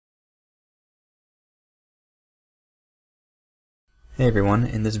Hey everyone,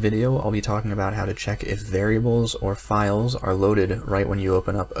 in this video I'll be talking about how to check if variables or files are loaded right when you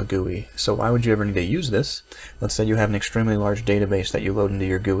open up a GUI. So why would you ever need to use this? Let's say you have an extremely large database that you load into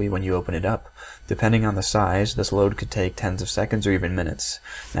your GUI when you open it up. Depending on the size, this load could take tens of seconds or even minutes.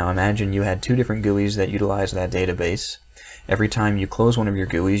 Now imagine you had two different GUIs that utilize that database. Every time you close one of your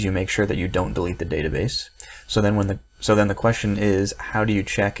GUIs, you make sure that you don't delete the database. So then the question is, how do you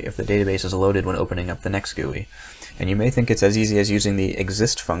check if the database is loaded when opening up the next GUI? And you may think it's as easy as using the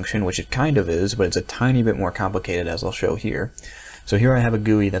exist function, which it kind of is, but it's a tiny bit more complicated, as I'll show here. So here I have a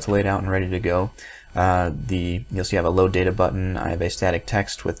GUI that's laid out and ready to go. You'll see I have a load data button. I have a static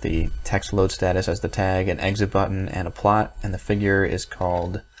text with the text load status as the tag, an exit button, and a plot. And the figure is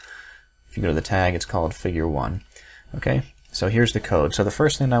called, if you go to the tag, it's called figure 1. Okay, so here's the code. So the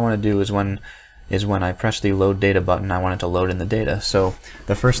first thing I want to do is when I press the load data button, I want it to load in the data. So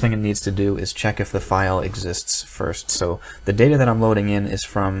the first thing it needs to do is check if the file exists first. So the data that I'm loading in is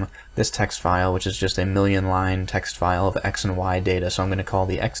from this text file, which is just a 1,000,000-line text file of x and y data. So I'm going to call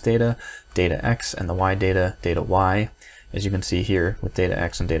the x data data x and the y data data y, as you can see here with data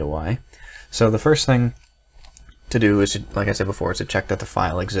x and data y. So the first thing to do is, like I said before, is to check that the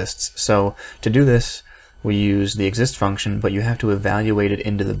file exists. So to do this, we use the exist function, but you have to evaluate it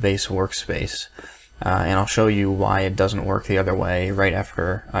into the base workspace. And I'll show you why it doesn't work the other way right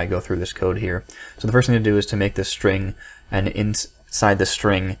after I go through this code here. So the first thing to do is to make this string, and inside the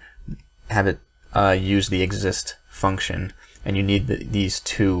string have it use the exist function. And you need these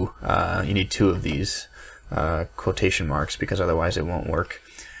two. You need two of these quotation marks, because otherwise it won't work.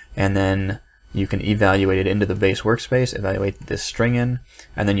 And then you can evaluate it into the base workspace, evaluate this string in,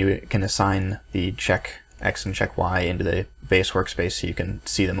 and then you can assign the check x and check y into the base workspace so you can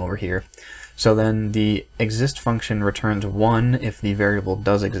see them over here. So then the exist function returns 1 if the variable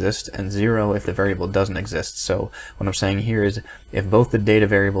does exist and 0 if the variable doesn't exist. So what I'm saying here is if both the data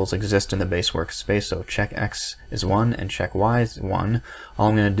variables exist in the base workspace, so check x is 1 and check y is 1, all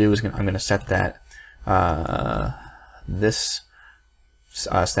I'm going to do is I'm going to set that this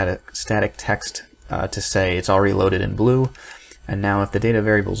static text to say it's already loaded in blue. And now if the data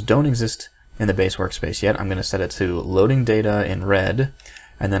variables don't exist in the base workspace yet, I'm going to set it to loading data in red,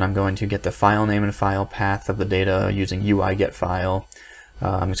 and then I'm going to get the file name and file path of the data using UI get file.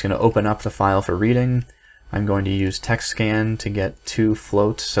 I'm just going to open up the file for reading. I'm going to use text scan to get two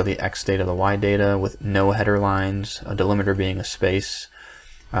floats, so the x data, the y data, with no header lines, a delimiter being a space.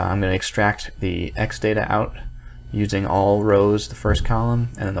 I'm going to extract the x data out using all rows, the first column,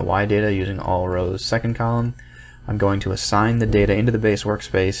 and then the y data using all rows, second column. I'm going to assign the data into the base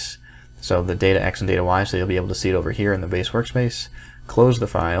workspace, so the data x and data y, so you'll be able to see it over here in the base workspace. Close the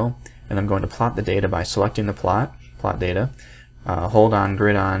file, and I'm going to plot the data by selecting the plot data, hold on,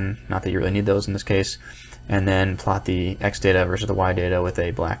 grid on, not that you really need those in this case, and then plot the x data versus the y data with a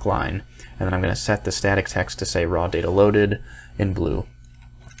black line. And then I'm going to set the static text to say raw data loaded in blue.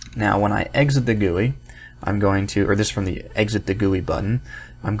 Now when I exit the GUI, I'm going to, or this is from the exit the GUI button,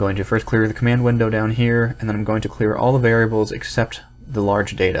 I'm going to first clear the command window down here, and then I'm going to clear all the variables except the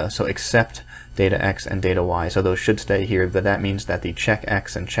large data, so except data x and data y, so those should stay here, but that means that the check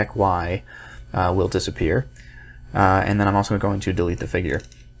x and check y will disappear. And then I'm also going to delete the figure.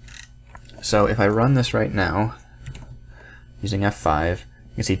 So if I run this right now using F5,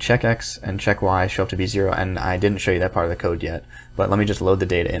 you can see check x and check y show up to be 0, and I didn't show you that part of the code yet, but let me just load the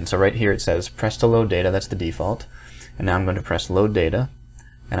data in. So right here it says press to load data, that's the default, and now I'm going to press load data,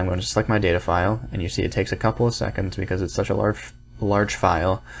 and I'm going to select my data file, and you see it takes a couple of seconds because it's such a large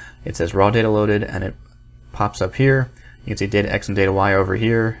file. It says raw data loaded, and it pops up here. You can see data x and data y over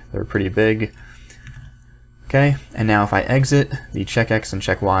here, they're pretty big. Okay, and now if I exit, the check x and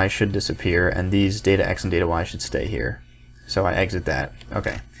check y should disappear, and these data x and data y should stay here. So I exit that.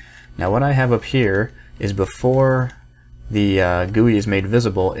 Okay, now what I have up here is before the GUI is made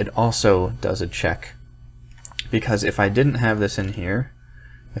visible, it also does a check. Because if I didn't have this in here,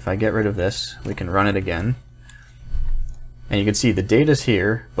 if I get rid of this, we can run it again. And you can see the data's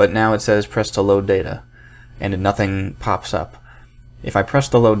here, but now it says press to load data, and nothing pops up. If I press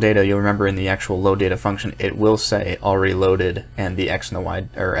the load data, you'll remember in the actual load data function, it will say already loaded, and the x and the y,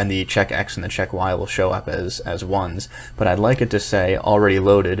 and the check x and the check y will show up as ones. But I'd like it to say already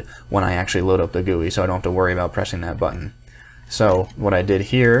loaded when I actually load up the GUI, so I don't have to worry about pressing that button. So what I did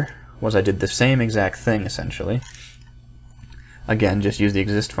here was I did the same exact thing essentially. Again, just use the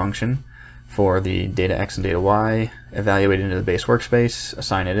exist function for the data x and data y, evaluate it into the base workspace,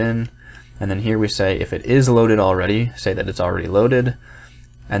 assign it in, and then here we say if it is loaded already, say that it's already loaded,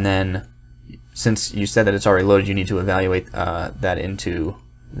 and then since you said that it's already loaded, you need to evaluate that into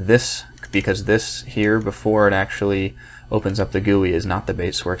this because this here, before it actually opens up the GUI, is not the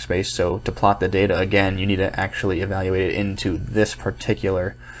base workspace. So to plot the data again, you need to actually evaluate it into this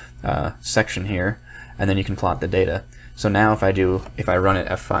particular section here, and then you can plot the data. So now if I run it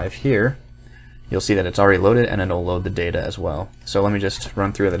F5 here, you'll see that it's already loaded, and it'll load the data as well. So let me just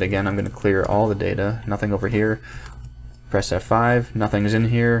run through that again. I'm going to clear all the data, nothing over here. Press F5, nothing's in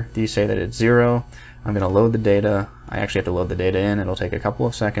here. These say that it's 0. I'm going to load the data. I actually have to load the data in. It'll take a couple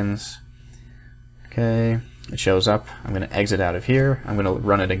of seconds. Okay, it shows up. I'm going to exit out of here. I'm going to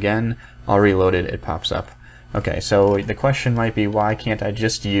run it again. I'll reload it. It pops up. Okay, so the question might be, why can't I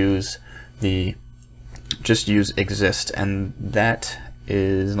just use exist? And that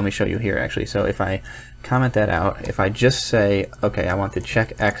is, let me show you here actually. So if I comment that out, if I just say, okay, I want the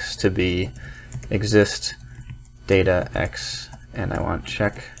check X to be exist data X, and I want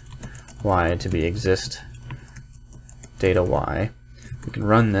check Y to be exist data Y, we can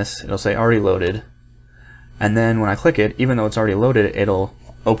run this. It'll say already loaded, and then when I click it, even though it's already loaded, it'll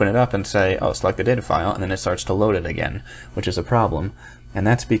open it up and say, oh, select the data file, and then it starts to load it again, which is a problem. And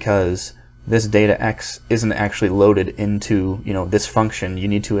that's because this data X isn't actually loaded into, this function. You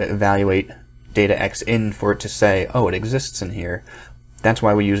need to evaluate data X in for it to say, oh, it exists in here. That's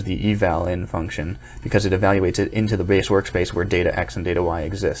why we use the eval in function, because it evaluates it into the base workspace where data X and data Y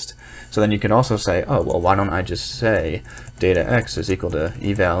exist. So then you can also say, oh, well, why don't I just say data X is equal to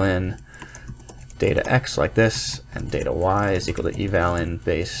eval in data X like this, and data Y is equal to eval in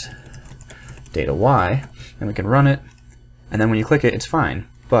base data Y, and we can run it, and then when you click it, it's fine.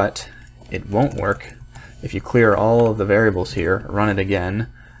 But it won't work if you clear all of the variables here, run it again,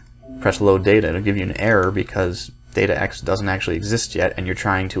 press load data. It'll give you an error because data X doesn't actually exist yet, and you're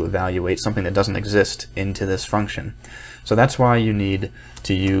trying to evaluate something that doesn't exist into this function. So that's why you need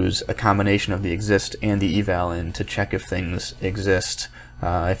to use a combination of the exist and the eval in to check if things exist,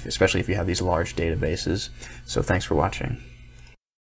 especially if you have these large databases. So thanks for watching.